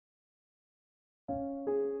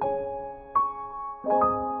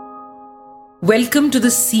Welcome to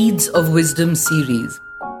the Seeds of Wisdom series.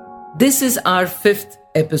 This is our 5th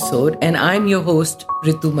episode, and I'm your host,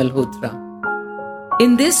 Ritu Malhotra.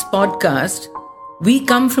 In this podcast, we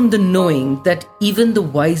come from the knowing that even the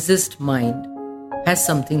wisest mind has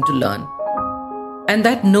something to learn, and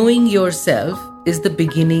that knowing yourself is the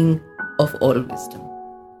beginning of all wisdom.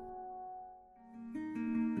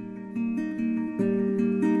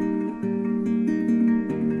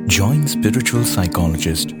 Join spiritual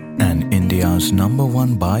psychologist and India's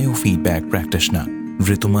 #1 biofeedback practitioner,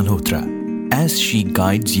 Ritu Malhotra, as she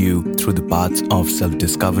guides you through the paths of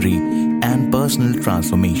self-discovery and personal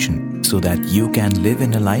transformation so that you can live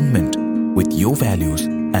in alignment with your values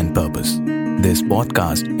and purpose. This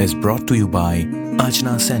podcast is brought to you by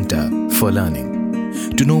Ajna Center for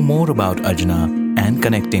Learning. To know more about Ajna and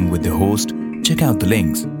connecting with the host, check out the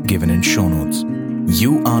links given in show notes.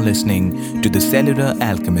 You are listening to the Cellular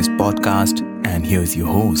Alchemist podcast, and here's your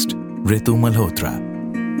host, Ritu Malhotra.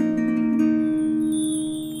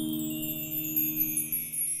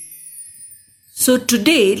 So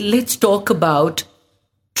today, let's talk about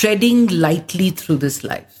treading lightly through this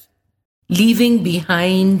life, leaving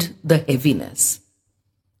behind the heaviness.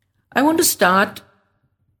 I want to start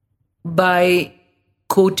by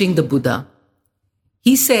quoting the Buddha.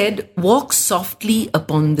 He said, "Walk softly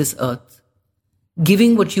upon this earth,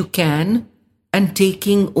 giving what you can and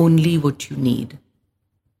taking only what you need."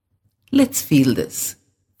 Let's feel this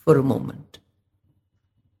for a moment.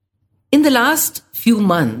 In the last few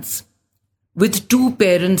months, with 2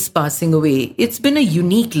 parents passing away, it's been a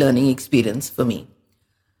unique learning experience for me.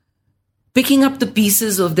 Picking up the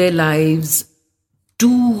pieces of their lives,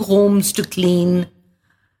 2 homes to clean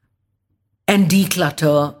and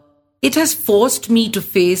declutter, it has forced me to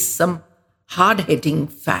face some hard-hitting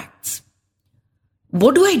facts.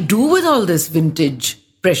 What do I do with all this vintage,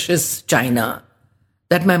 precious china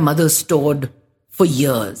that my mother stored for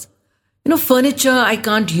years? Furniture I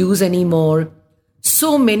can't use anymore.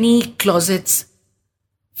 So many closets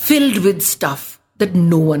filled with stuff that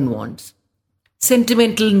no one wants.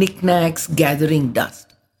 Sentimental knickknacks gathering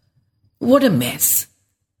dust. What a mess.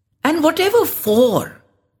 And whatever for?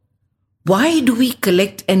 Why do we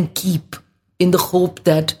collect and keep in the hope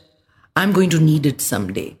that I'm going to need it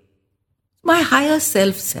someday? My higher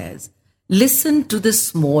self says, listen to the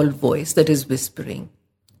small voice that is whispering.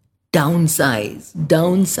 Downsize,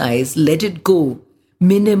 let it go,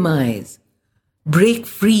 minimize, break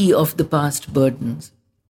free of the past burdens.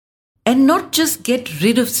 And not just get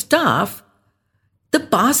rid of stuff. The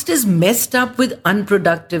past is messed up with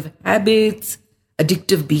unproductive habits,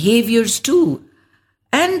 addictive behaviors too.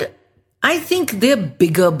 And I think they're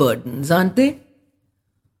bigger burdens, aren't they?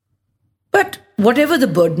 But whatever the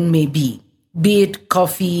burden may be it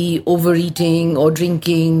coffee, overeating or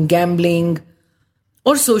drinking, gambling,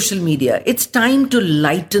 or social media, it's time to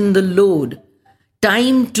lighten the load.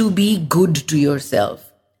 Time to be good to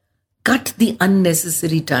yourself. Cut the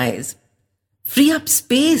unnecessary ties. Free up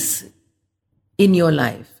space in your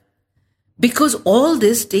life. Because all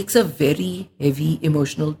this takes a very heavy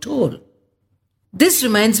emotional toll. This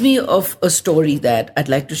reminds me of a story that I'd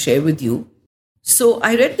like to share with you. So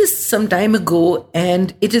I read this some time ago,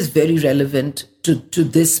 and it is very relevant to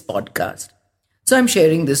this podcast. So I'm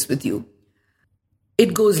sharing this with you.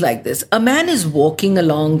 It goes like this. A man is walking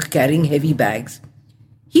along carrying heavy bags.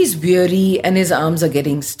 He's weary and his arms are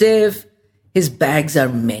getting stiff. His bags are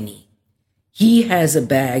many. He has a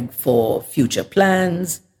bag for future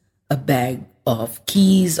plans, a bag of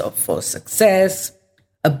keys for success,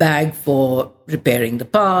 a bag for repairing the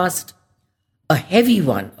past, a heavy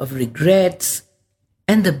one of regrets,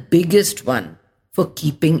 and the biggest one for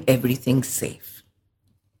keeping everything safe.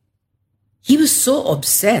 He was so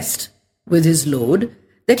obsessed with his load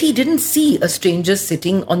that he didn't see a stranger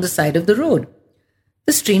sitting on the side of the road.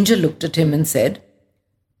 The stranger looked at him and said,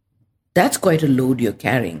 "That's quite a load you're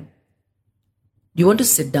carrying. Do you want to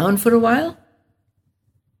sit down for a while?"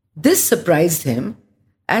 This surprised him,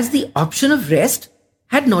 as the option of rest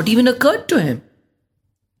had not even occurred to him.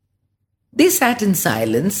 They sat in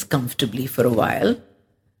silence comfortably for a while.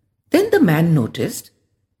 Then the man noticed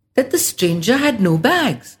that the stranger had no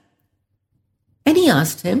bags. And he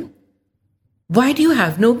asked him, "Why do you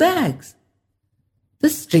have no bags?" The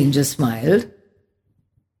stranger smiled,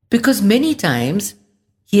 because many times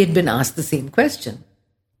he had been asked the same question.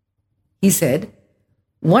 He said,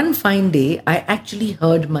 "One fine day, I actually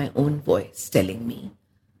heard my own voice telling me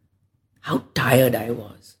how tired I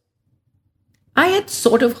was. I had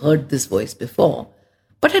sort of heard this voice before,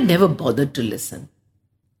 but had never bothered to listen.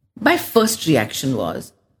 My first reaction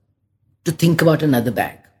was to think about another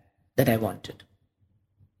bag that I wanted.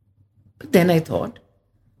 But then I thought,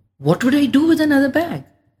 what would I do with another bag?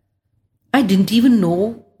 I didn't even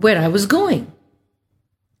know where I was going.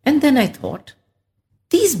 And then I thought,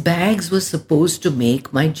 these bags were supposed to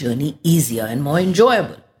make my journey easier and more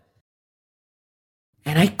enjoyable.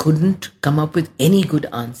 And I couldn't come up with any good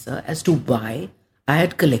answer as to why I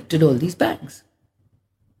had collected all these bags.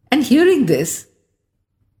 And hearing this,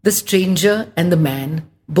 the stranger and the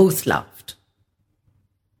man both laughed.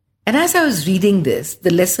 And as I was reading this,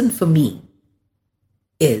 the lesson for me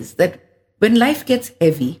is that when life gets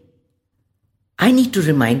heavy, I need to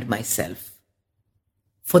remind myself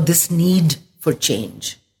for this need for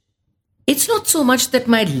change. It's not so much that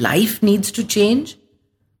my life needs to change,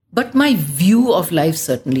 but my view of life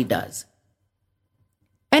certainly does.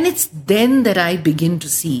 And it's then that I begin to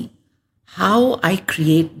see how I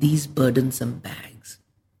create these burdensome bags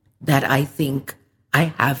that I think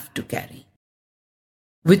I have to carry.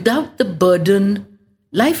 Without the burden,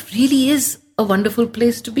 life really is a wonderful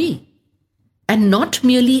place to be, and not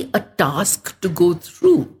merely a task to go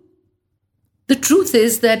through. The truth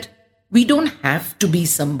is that we don't have to be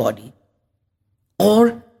somebody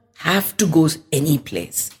or have to go any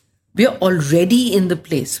place. We are already in the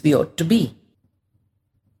place we ought to be.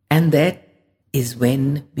 And that is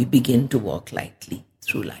when we begin to walk lightly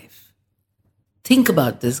through life. Think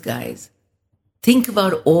about this, guys. Think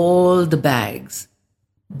about all the bags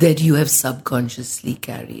that you have subconsciously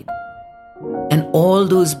carried, and all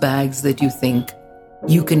those bags that you think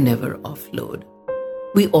you can never offload.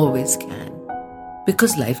 We always can,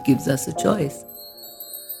 because life gives us a choice.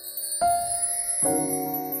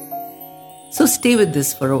 So stay with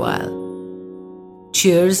this for a while.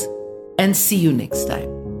 Cheers, and see you next time.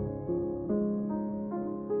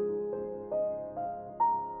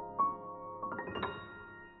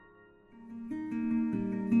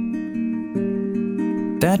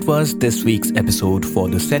 That was this week's episode for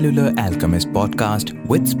the Cellular Alchemist podcast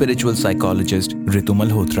with spiritual psychologist Ritu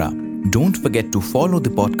Malhotra. Don't forget to follow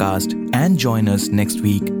the podcast and join us next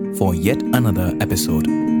week for yet another episode.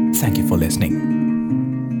 Thank you for listening.